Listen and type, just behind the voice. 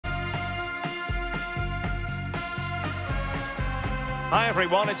Hi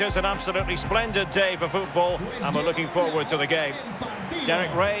everyone, it is an absolutely splendid day for football and we're looking forward to the game.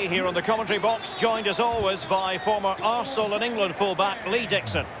 Derek Ray here on the commentary box, joined as always by former Arsenal and England fullback Lee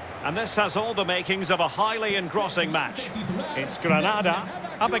Dixon. And this has all the makings of a highly engrossing match. It's Granada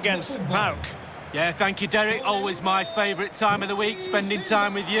up against Paok. Yeah, thank you, Derek. Always my favourite time of the week, spending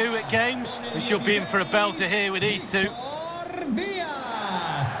time with you at games. We should be in for a belter here with these two.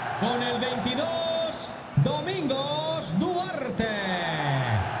 Con el 22, Domingos Duarte.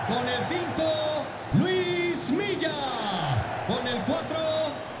 Con el 5, Luis Milla. Con el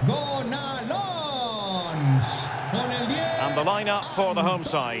 4, Gonalons. Con el 10, and the lineup for the home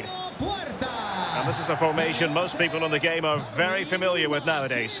side. And this is a formation most people in the game are very familiar with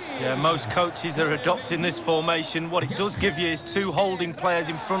nowadays. Yeah, most coaches are adopting this formation. What it does give you is 2 holding players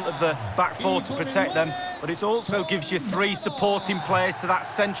in front of the back 4 to protect them, but it also gives you 3 supporting players to that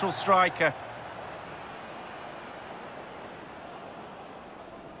central striker.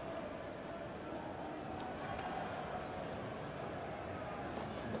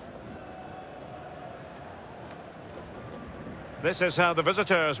 This is how the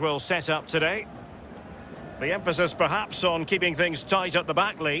visitors will set up today. The emphasis perhaps on keeping things tight at the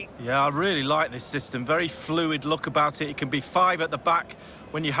back, Lee. Yeah, I really like this system. Very fluid look about it. It can be 5 at the back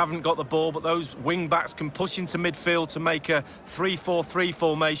when you haven't got the ball, but those wing-backs can push into midfield to make a 3-4-3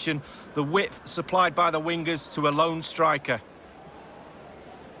 formation. The width supplied by the wingers to a lone striker.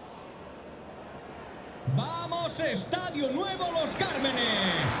 Vamos, Estadio Nuevo Los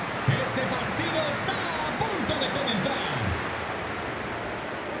Cármenes. Este partido está a punto de comenzar.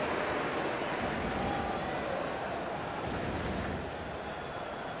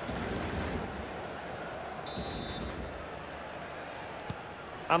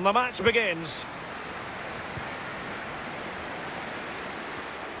 And the match begins.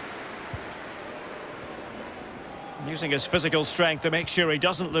 Using his physical strength to make sure he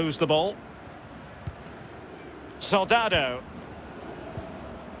doesn't lose the ball. Soldado.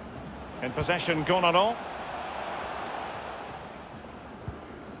 In possession, Gonalons.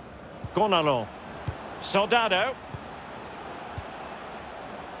 Gonalons. Soldado.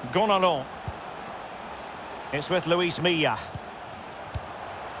 Gonalons. It's with Luis Milla.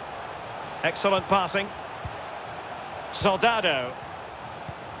 Excellent passing. Soldado.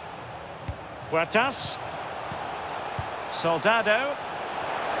 Huertas. Soldado.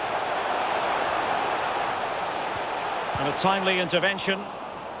 And a timely intervention.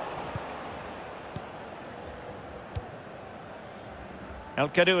 El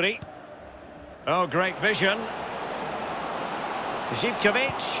Kaddouri. Oh, great vision.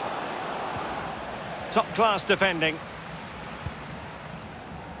 Zivkovic. Top-class defending.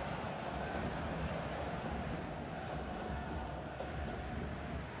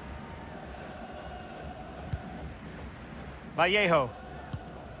 Vallejo.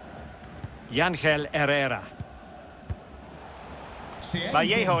 Yangel Herrera.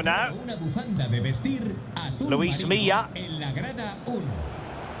 Vallejo now. Una bufanda de vestir azul Luis Milla. En la grada 1.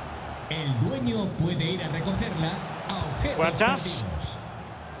 El dueño puede ir a recogerla a objetos Huertas. perdidos.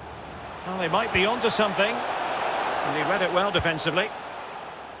 Well, they might be onto something. And he read it well defensively.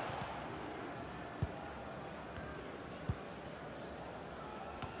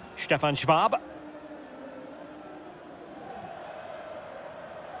 Stefan Schwab.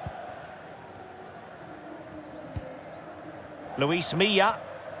 Luis Milla.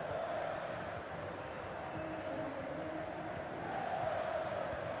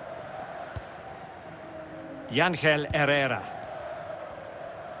 Yangel Herrera.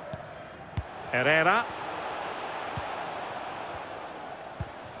 Herrera.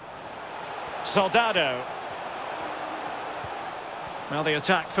 Soldado. Well, the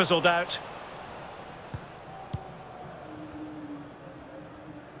attack fizzled out.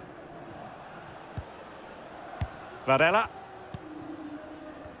 Varela.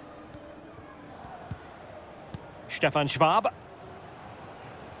 Stefan Schwab.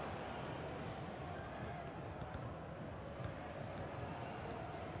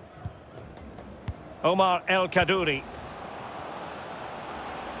 Omar El Kaddouri.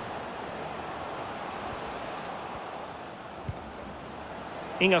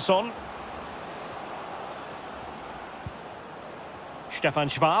 Ingerson. Stefan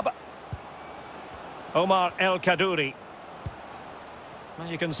Schwab. Omar El Kaddouri. Well,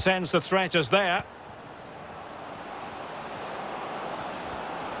 you can sense the threat is there.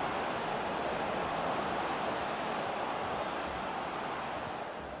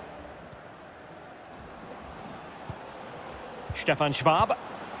 Stefan Schwab.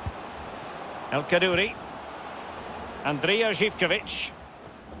 El Kaddouri. Andrija Zivkovic.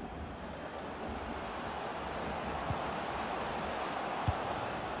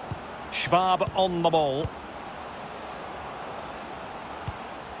 Schwab on the ball.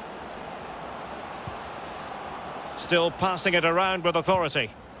 Still passing it around with authority.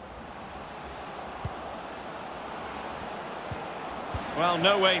 Well,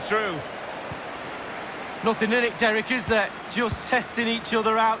 no way through. Nothing in it, Derek, is there? Just testing each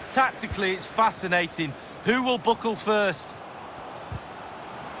other out. Tactically, it's fascinating. Who will buckle first?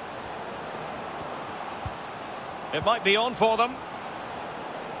 It might be on for them.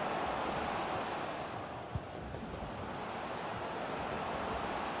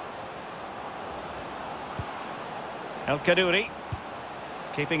 El Kaddouri,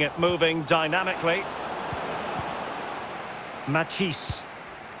 keeping it moving dynamically. Machis.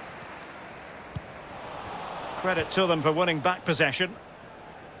 Credit to them for winning back possession.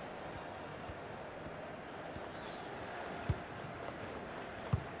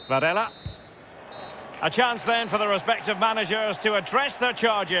 Varela. A chance then for the respective managers to address their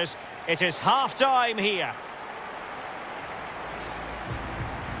charges. It is half-time here.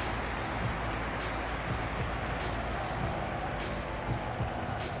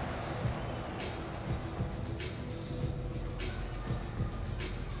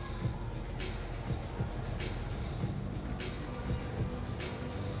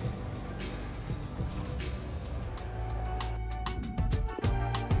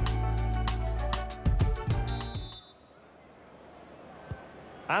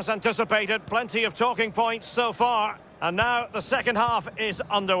 As anticipated, plenty of talking points so far. And now the second half is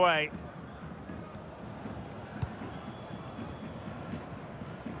underway.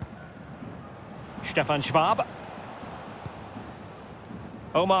 Stefan Schwab.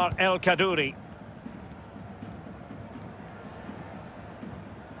 Omar El Kaddouri.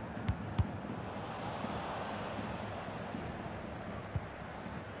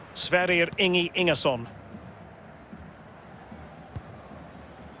 Sverrir Ingi Ingesson.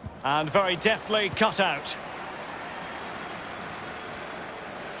 And very deftly cut out.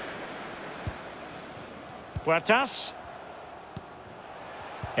 Puertas.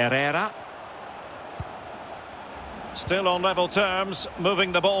 Herrera. Still on level terms,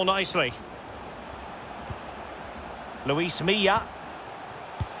 moving the ball nicely. Luis Milla.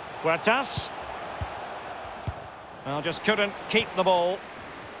 Puertas. Well, just couldn't keep the ball.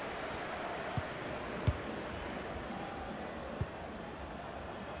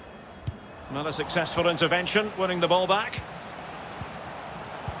 Another successful intervention, winning the ball back.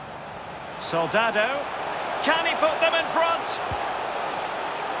 Soldado. Can he put them in front?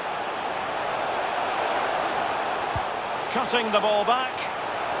 Cutting the ball back.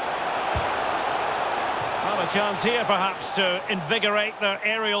 Well, a chance here perhaps to invigorate their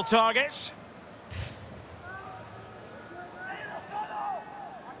aerial targets.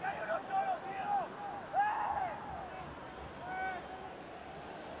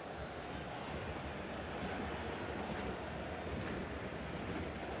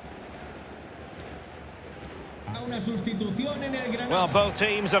 Well, both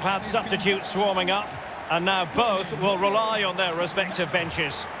teams have had substitutes swarming up, and now both will rely on their respective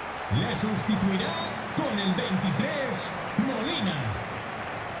benches. Le sustituirá con el 23, Molina.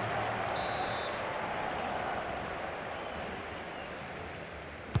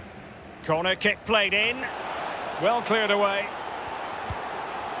 Corner kick played in. Well cleared away.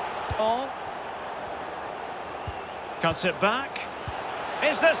 Oh. Cuts it back.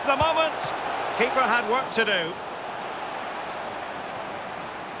 Is this the moment? Keeper had work to do.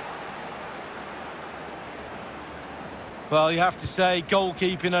 Well, you have to say,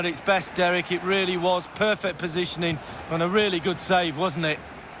 goalkeeping at its best, Derek. It really was perfect positioning and a really good save, wasn't it?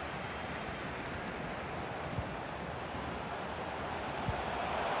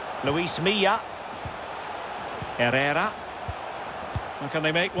 Luis Milla. Herrera. And can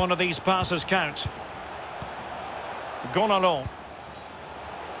they make one of these passes count? Gonalon.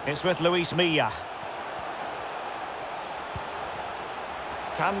 It's with Luis Milla.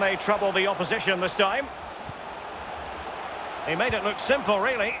 Can they trouble the opposition this time? He made it look simple,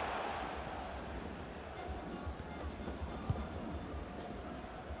 really.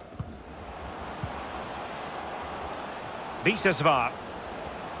 Bisesvar.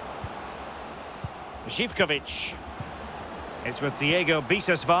 Živkovic. It's with Diego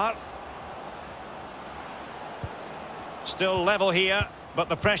Bisesvar. Still level here, but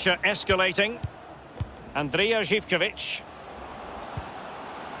the pressure escalating. Andrija Živkovic.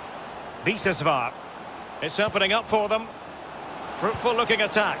 Bisesvar. It's opening up for them. Fruitful looking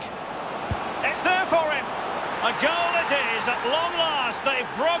attack. It's there for him. A goal it is at long last. They've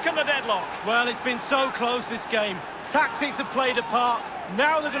broken the deadlock. Well, it's been so close, this game. Tactics have played a part.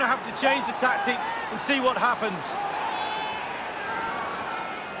 Now they're going to have to change the tactics and see what happens.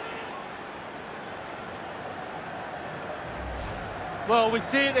 Well, we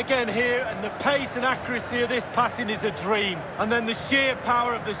see it again here, and the pace and accuracy of this passing is a dream. And then the sheer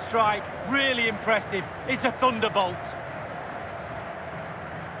power of the strike, really impressive. It's a thunderbolt.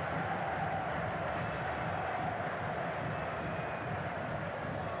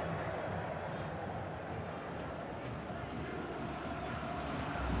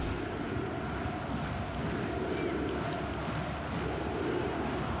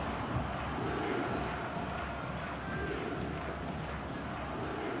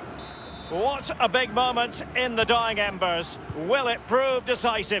 What a big moment in the dying embers. Will it prove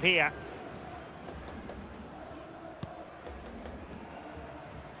decisive here?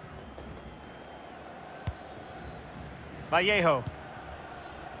 Vallejo.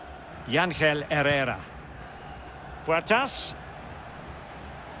 Yangel Herrera. Puertas.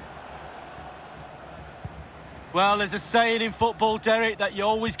 Well, there's a saying in football, Derek, that you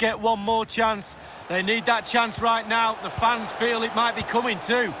always get one more chance. They need that chance right now. The fans feel it might be coming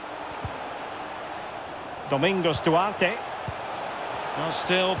too. Domingos Duarte. Well,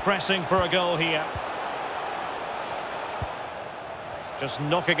 still pressing for a goal here. Just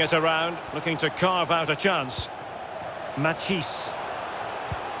knocking it around, looking to carve out a chance. Machis.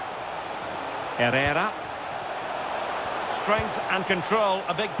 Herrera. Strength and control,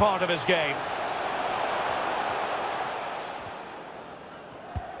 a big part of his game.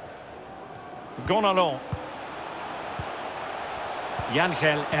 Gonalon.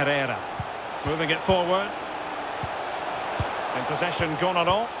 Yangel Herrera. Moving it forward. In possession,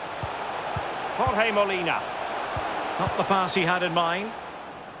 Gonalon. Jorge Molina. Not the pass he had in mind.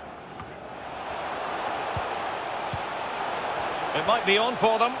 It might be on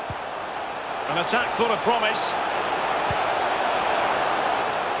for them. An attack full of promise.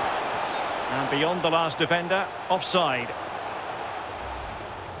 And beyond the last defender, offside.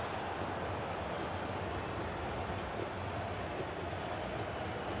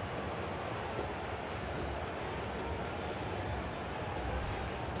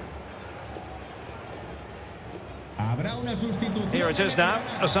 Here it is now,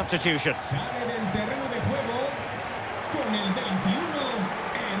 a substitution. Sale del terreno de juego con el 21,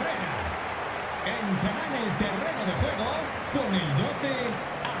 Herrera. Entrará en el terreno de juego con el 12,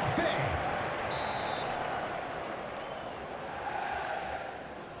 AC.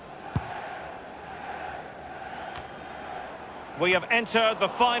 We have entered the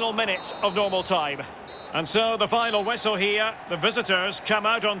final minute of normal time. And so the final whistle here, the visitors come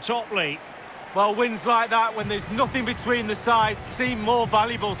out on top, Lee. Well, wins like that, when there's nothing between the sides, seem more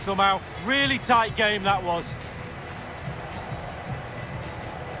valuable somehow. Really tight game that was.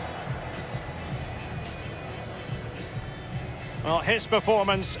 Well, his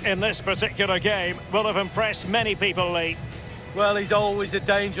performance in this particular game will have impressed many people, Lee. Well, he's always a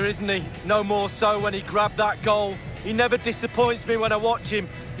danger, isn't he? No more so when he grabbed that goal. He never disappoints me when I watch him.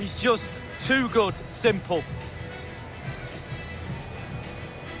 He's just too good, simple.